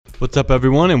What's up,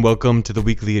 everyone, and welcome to the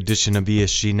weekly edition of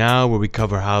ESG Now, where we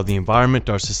cover how the environment,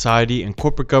 our society, and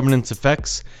corporate governance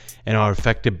affects and are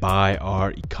affected by our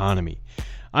economy.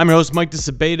 I'm your host, Mike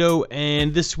DeSabato,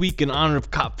 and this week, in honor of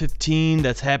COP15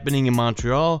 that's happening in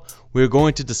Montreal, we're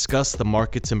going to discuss the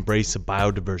market's embrace of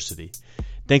biodiversity.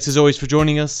 Thanks as always for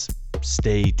joining us.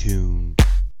 Stay tuned.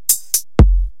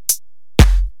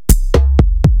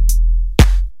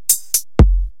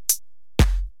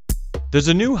 There's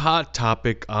a new hot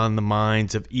topic on the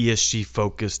minds of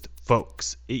ESG-focused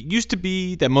folks. It used to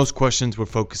be that most questions were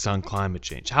focused on climate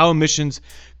change, how emissions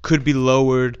could be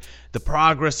lowered, the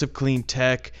progress of clean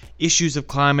tech, issues of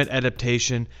climate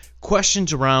adaptation,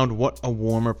 questions around what a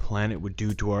warmer planet would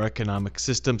do to our economic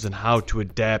systems and how to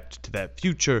adapt to that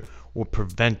future or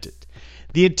prevent it.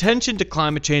 The attention to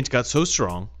climate change got so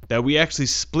strong that we actually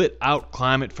split out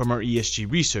climate from our ESG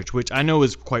research, which I know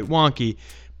is quite wonky,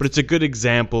 but it's a good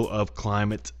example of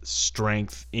climate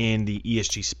strength in the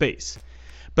ESG space.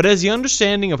 But as the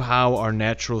understanding of how our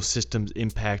natural systems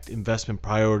impact investment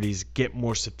priorities get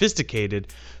more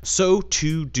sophisticated, so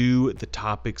too do the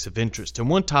topics of interest. And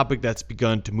one topic that's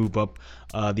begun to move up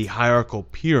the hierarchical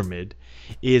pyramid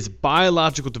is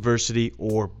biological diversity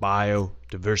or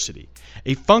biodiversity.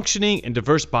 A functioning and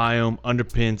diverse biome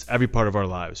underpins every part of our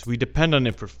lives. We depend on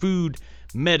it for food,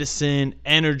 medicine,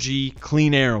 energy,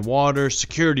 clean air and water,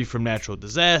 security from natural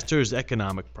disasters,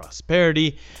 economic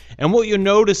prosperity. And what you'll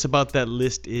notice about that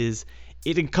list is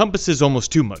it encompasses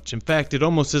almost too much. In fact, it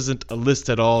almost isn't a list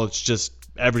at all. It's just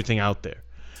everything out there.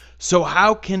 So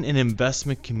how can an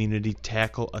investment community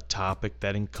tackle a topic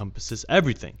that encompasses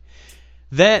everything?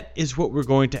 That is what we're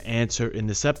going to answer in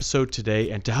this episode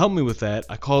today, and to help me with that,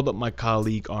 I called up my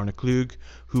colleague Arne Klug,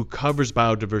 who covers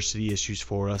biodiversity issues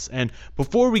for us. And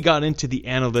before we got into the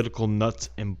analytical nuts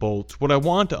and bolts, what I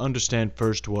wanted to understand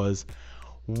first was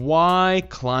why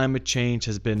climate change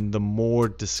has been the more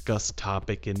discussed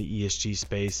topic in the ESG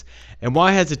space, and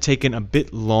why has it taken a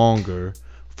bit longer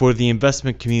for the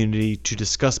investment community to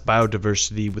discuss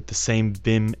biodiversity with the same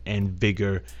vim and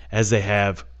vigor as they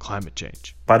have climate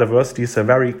change. Biodiversity is a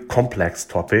very complex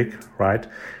topic, right?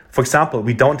 For example,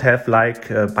 we don't have like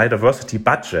a biodiversity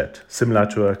budget similar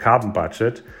to a carbon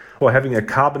budget. Or having a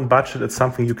carbon budget, it's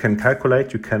something you can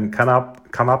calculate, you can come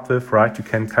up with, right? You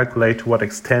can calculate to what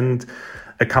extent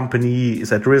a company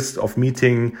is at risk of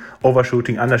meeting,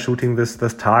 overshooting, undershooting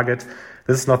this target.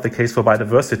 This is not the case for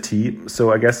biodiversity.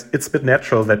 So I guess it's a bit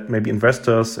natural that maybe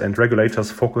investors and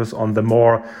regulators focus on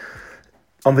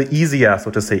the easier, so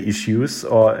to say, issues,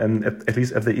 or at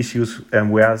least at the issues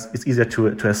where it's easier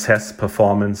to assess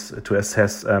performance, to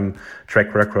assess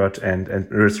track record and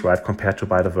risk, right, compared to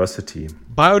biodiversity.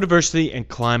 Biodiversity and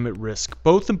climate risk,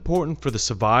 both important for the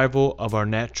survival of our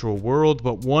natural world,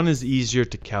 but one is easier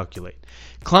to calculate.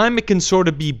 Climate can sort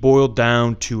of be boiled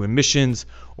down to emissions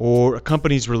or a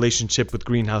company's relationship with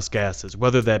greenhouse gases,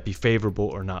 whether that be favorable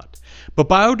or not. But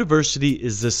biodiversity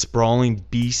is this sprawling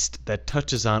beast that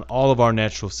touches on all of our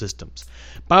natural systems.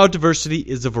 Biodiversity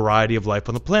is a variety of life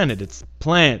on the planet. It's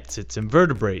plants, it's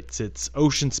invertebrates, it's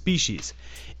ocean species.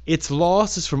 Its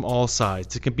loss is from all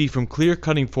sides. It can be from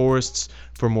clear-cutting forests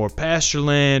for more pasture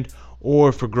land,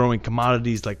 or for growing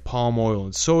commodities like palm oil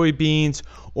and soybeans,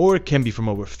 or it can be from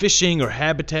overfishing or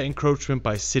habitat encroachment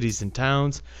by cities and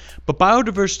towns. But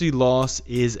biodiversity loss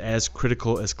is as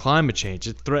critical as climate change.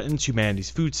 It threatens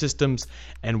humanity's food systems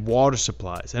and water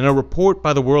supplies. And a report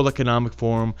by the World Economic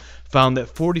Forum found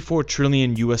that $44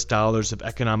 trillion of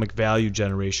economic value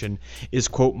generation is,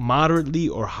 quote, moderately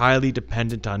or highly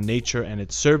dependent on nature and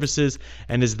its services,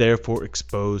 and is therefore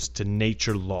exposed to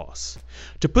nature loss.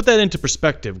 To put that into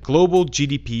perspective, global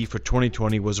GDP for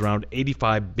 2020 was around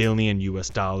 $85 billion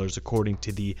according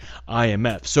to the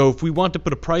IMF. So if we want to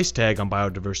put a price tag on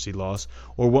biodiversity loss,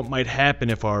 or what might happen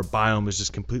if our biome is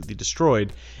just completely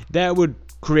destroyed, that would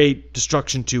create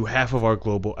destruction to half of our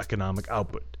global economic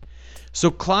output. So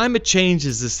climate change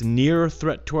is this nearer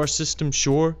threat to our system,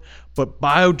 sure, but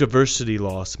biodiversity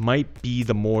loss might be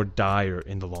the more dire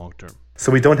in the long term.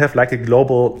 So we don't have like a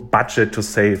global budget to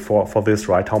say for this,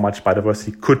 right? How much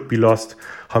biodiversity could be lost,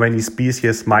 how many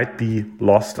species might be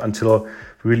lost until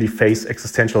we really face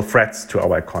existential threats to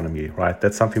our economy, right?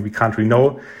 That's something we can't really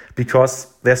know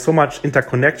because there's so much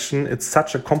interconnection. It's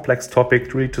such a complex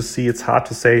topic really to see. It's hard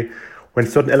to say when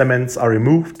certain elements are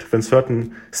removed, when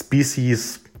certain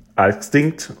species are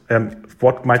extinct,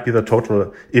 what might be the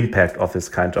total impact of this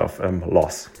kind of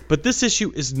loss? But this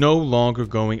issue is no longer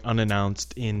going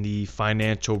unannounced in the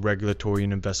financial, regulatory,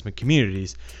 and investment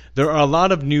communities. There are a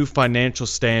lot of new financial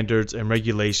standards and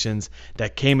regulations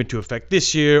that came into effect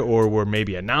this year or were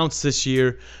maybe announced this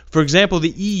year. For example, the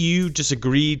EU just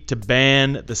agreed to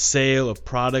ban the sale of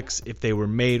products if they were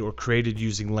made or created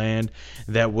using land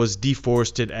that was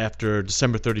deforested after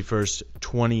December 31st,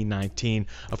 2019.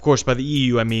 Of course, by the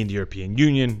EU, I mean the European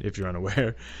Union, if you're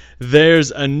unaware.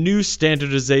 There's a new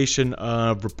standardization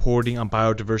of reporting on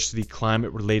biodiversity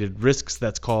climate-related risks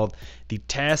that's called the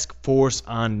Task Force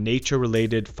on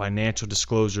Nature-Related Financial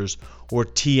Disclosures, or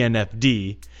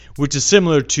TNFD, which is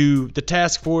similar to the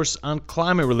Task Force on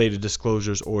Climate-Related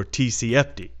Disclosures, or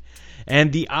TCFD.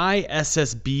 And the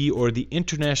ISSB, or the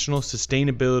International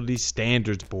Sustainability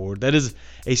Standards Board, that is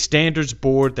a standards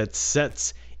board that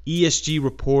sets ESG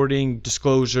reporting,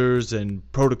 disclosures, and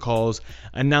protocols,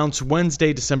 announced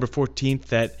Wednesday, December 14th,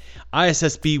 that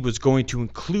ISSB was going to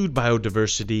include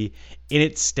biodiversity in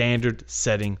its standard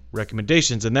setting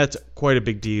recommendations, and that's quite a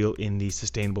big deal in the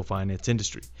sustainable finance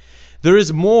industry. There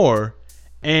is more,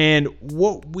 and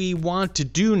what we want to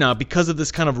do now, because of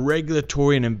this kind of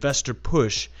regulatory and investor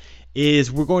push,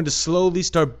 is we're going to slowly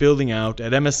start building out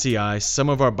at MSCI some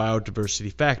of our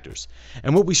biodiversity factors.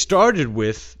 And what we started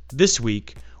with this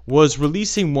week was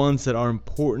releasing ones that are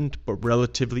important but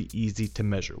relatively easy to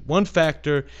measure. One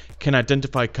factor can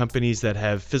identify companies that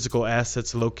have physical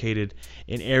assets located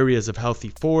in areas of healthy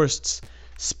forests,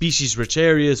 species-rich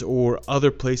areas, or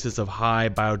other places of high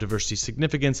biodiversity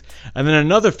significance. And then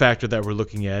another factor that we're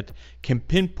looking at can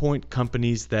pinpoint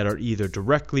companies that are either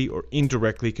directly or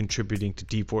indirectly contributing to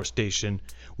deforestation,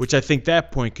 which I think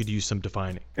that point could use some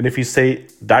defining. And if you say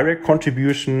direct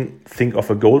contribution, think of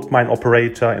a gold mine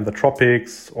operator in the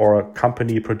tropics or a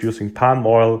company producing palm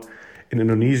oil in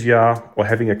Indonesia or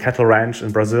having a cattle ranch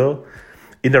in Brazil.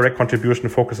 Indirect contribution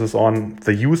focuses on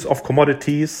the use of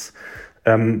commodities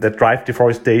that drive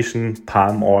deforestation: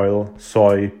 palm oil,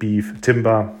 soy, beef,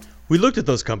 timber. We looked at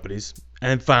those companies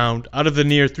and found out of the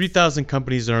near 3,000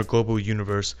 companies in our global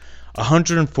universe,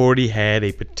 140 had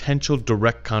a potential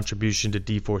direct contribution to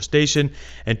deforestation,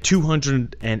 and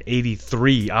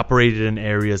 283 operated in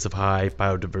areas of high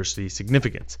biodiversity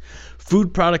significance.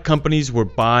 Food product companies were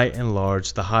by and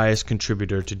large the highest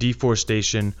contributor to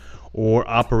deforestation or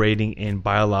operating in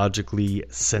biologically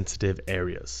sensitive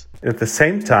areas. At the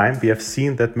same time, we have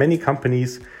seen that many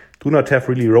companies do not have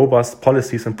really robust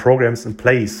policies and programs in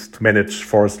place to manage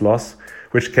forest loss,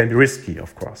 which can be risky,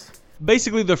 of course.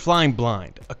 Basically, they're flying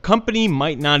blind. A company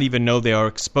might not even know they are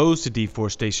exposed to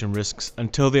deforestation risks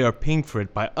until they are pinged for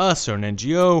it by us or an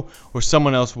NGO or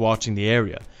someone else watching the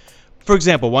area. For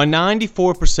example, while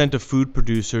 94% of food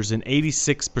producers and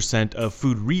 86% of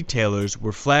food retailers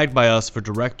were flagged by us for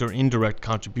direct or indirect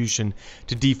contribution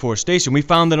to deforestation, we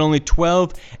found that only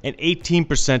 12 and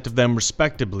 18% of them,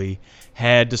 respectively,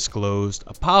 had disclosed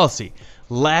a policy.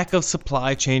 Lack of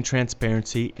supply chain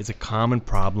transparency is a common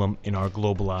problem in our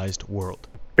globalized world.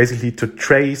 Basically, to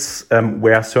trace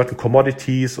where certain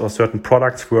commodities or certain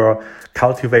products were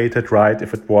cultivated, right?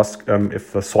 If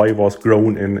the soy was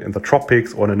grown in the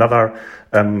tropics or in another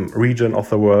region of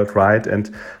the world, right?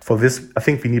 And for this, I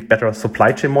think we need better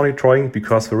supply chain monitoring,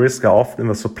 because the risks are often in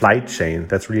the supply chain.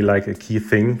 That's really like a key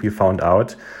thing we found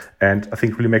out, and I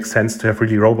think it really makes sense to have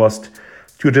really robust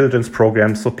due diligence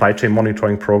programs, supply chain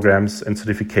monitoring programs, and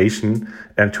certification,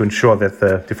 and to ensure that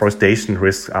the deforestation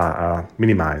risks are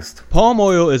minimized. Palm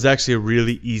oil is actually a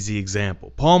really easy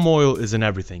example. Palm oil is in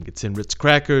everything. It's in Ritz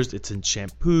crackers, it's in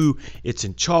shampoo, it's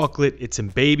in chocolate, it's in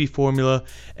baby formula,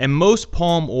 and most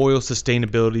palm oil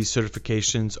sustainability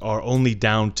certifications are only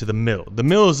down to the mill. The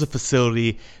mill is a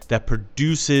facility that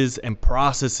produces and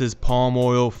processes palm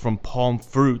oil from palm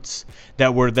fruits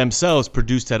that were themselves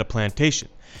produced at a plantation.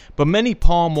 But many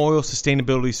palm oil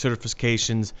sustainability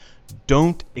certifications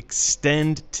don't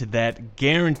extend to that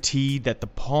guarantee that the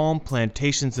palm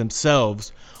plantations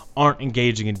themselves aren't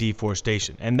engaging in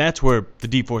deforestation. And that's where the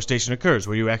deforestation occurs,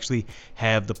 where you actually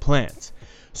have the plants.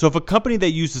 So if a company that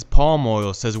uses palm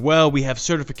oil says, well, we have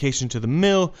certification to the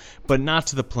mill, but not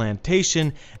to the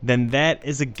plantation, then that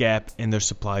is a gap in their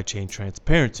supply chain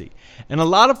transparency. And a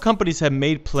lot of companies have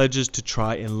made pledges to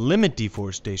try and limit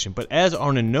deforestation, but as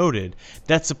Arne noted,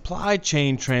 that supply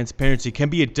chain transparency can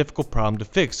be a difficult problem to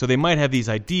fix. So they might have these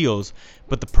ideals,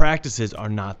 but the practices are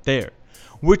not there.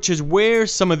 which is where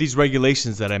some of these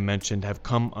regulations that I mentioned have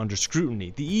come under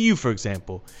scrutiny. The EU, for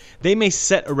example, they may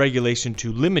set a regulation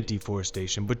to limit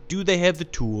deforestation, but do they have the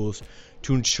tools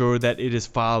to ensure that it is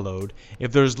followed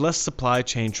if there's less supply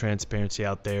chain transparency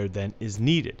out there than is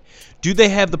needed? Do they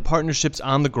have the partnerships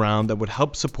on the ground that would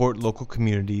help support local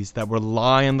communities that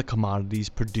rely on the commodities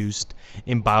produced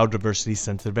in biodiversity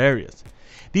sensitive areas?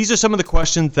 These are some of the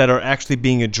questions that are actually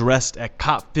being addressed at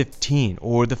COP15,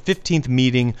 or the 15th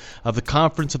meeting of the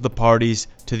Conference of the Parties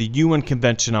to the UN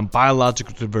Convention on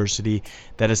Biological Diversity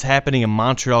that is happening in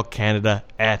Montreal, Canada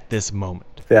at this moment.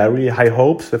 There are really high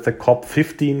hopes that the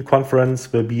COP15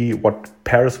 conference will be what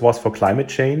Paris was for climate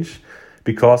change,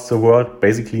 because the world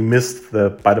basically missed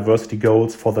the biodiversity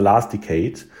goals for the last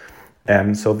decade.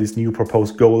 So these new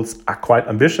proposed goals are quite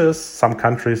ambitious. Some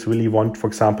countries really want, for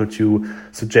example, to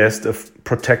suggest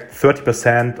protect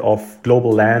 30% of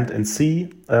global land and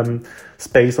sea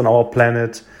space on our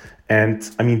planet. And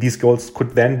I mean, these goals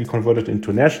could then be converted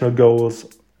into national goals,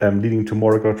 leading to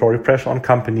more regulatory pressure on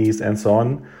companies and so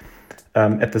on.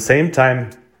 At the same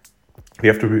time, we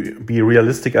have to be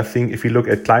realistic. I think if you look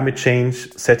at climate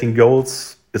change, setting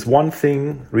goals is one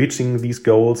thing, reaching these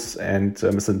goals and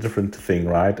is a different thing,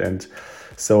 right? And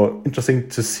so interesting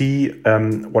to see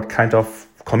what kind of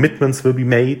commitments will be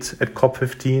made at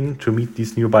COP15 to meet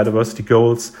these new biodiversity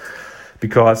goals,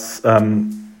 because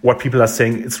what people are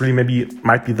saying, it's really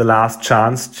might be the last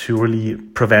chance to really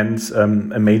prevent a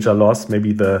major loss,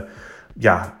 maybe the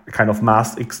kind of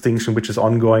mass extinction which is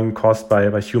ongoing, caused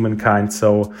by humankind.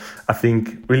 So I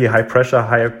think really high pressure,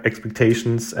 high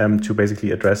expectations to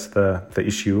basically address the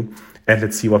issue. And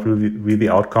let's see what will be the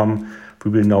outcome. We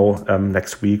will know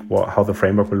next week how the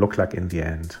framework will look like in the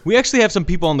end. We actually have some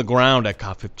people on the ground at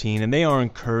COP15, and they are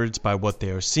encouraged by what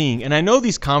they are seeing. And I know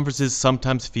these conferences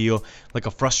sometimes feel like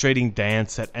a frustrating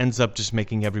dance that ends up just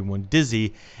making everyone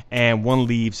dizzy, and one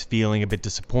leaves feeling a bit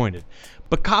disappointed.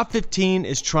 But COP15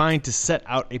 is trying to set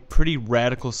out a pretty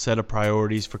radical set of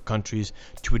priorities for countries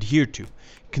to adhere to.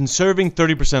 Conserving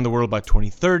 30% of the world by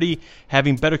 2030,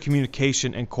 having better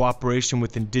communication and cooperation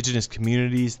with indigenous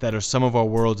communities that are some of our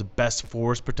world's best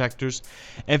forest protectors,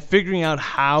 and figuring out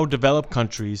how developed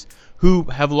countries who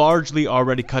have largely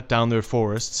already cut down their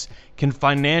forests can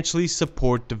financially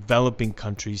support developing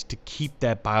countries to keep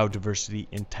that biodiversity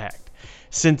intact,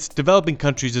 since developing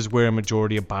countries is where a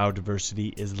majority of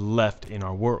biodiversity is left in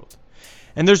our world.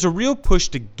 And there's a real push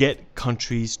to get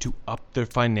countries to up their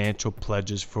financial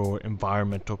pledges for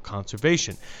environmental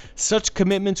conservation. Such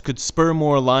commitments could spur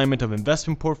more alignment of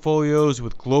investment portfolios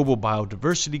with global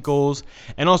biodiversity goals,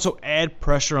 and also add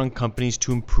pressure on companies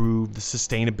to improve the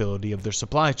sustainability of their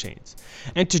supply chains.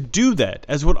 And to do that,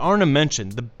 as what Arne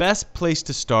mentioned, the best place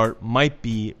to start might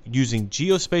be using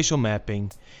geospatial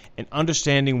mapping and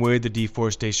understanding where the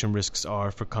deforestation risks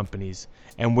are for companies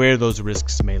and where those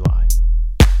risks may lie.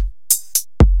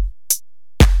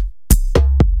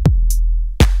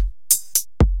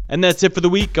 And that's it for the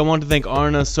week. I want to thank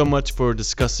Arne so much for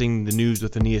discussing the news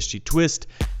with an ESG twist.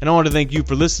 And I want to thank you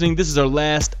for listening. This is our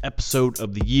last episode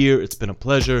of the year. It's been a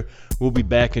pleasure. We'll be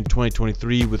back in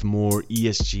 2023 with more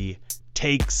ESG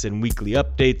takes and weekly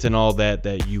updates and all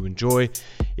that you enjoy.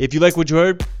 If you like what you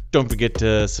heard, don't forget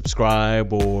to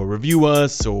subscribe or review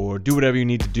us or do whatever you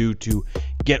need to do to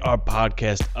get our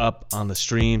podcast up on the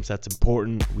streams. That's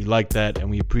important. We like that and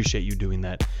we appreciate you doing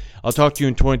that. I'll talk to you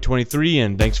in 2023,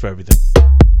 and thanks for everything.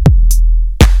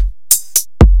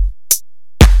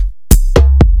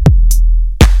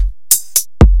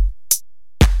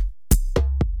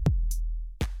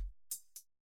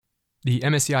 The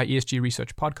MSCI ESG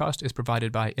Research podcast is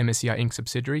provided by MSCI Inc.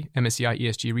 subsidiary, MSCI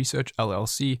ESG Research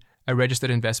LLC, a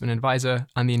registered investment advisor,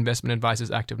 and the Investment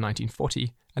Advisors Act of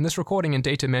 1940, and this recording and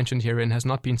data mentioned herein has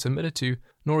not been submitted to,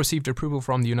 nor received approval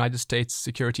from the United States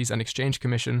Securities and Exchange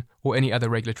Commission or any other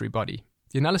regulatory body.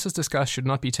 The analysis discussed should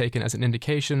not be taken as an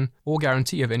indication or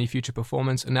guarantee of any future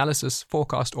performance, analysis,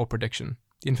 forecast, or prediction.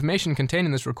 The information contained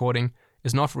in this recording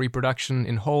is not for reproduction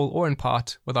in whole or in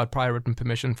part without prior written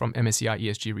permission from MSCI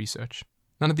ESG Research.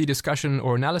 None of the discussion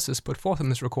or analysis put forth in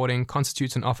this recording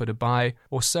constitutes an offer to buy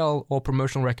or sell or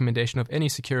promotional recommendation of any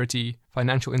security,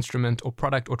 financial instrument, or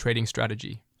product or trading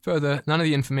strategy. Further, none of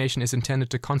the information is intended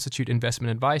to constitute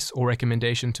investment advice or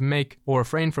recommendation to make or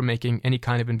refrain from making any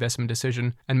kind of investment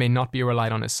decision and may not be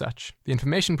relied on as such. The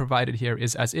information provided here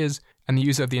is as is, and the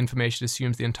user of the information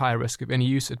assumes the entire risk of any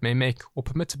use it may make or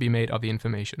permit to be made of the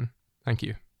information. Thank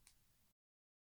you.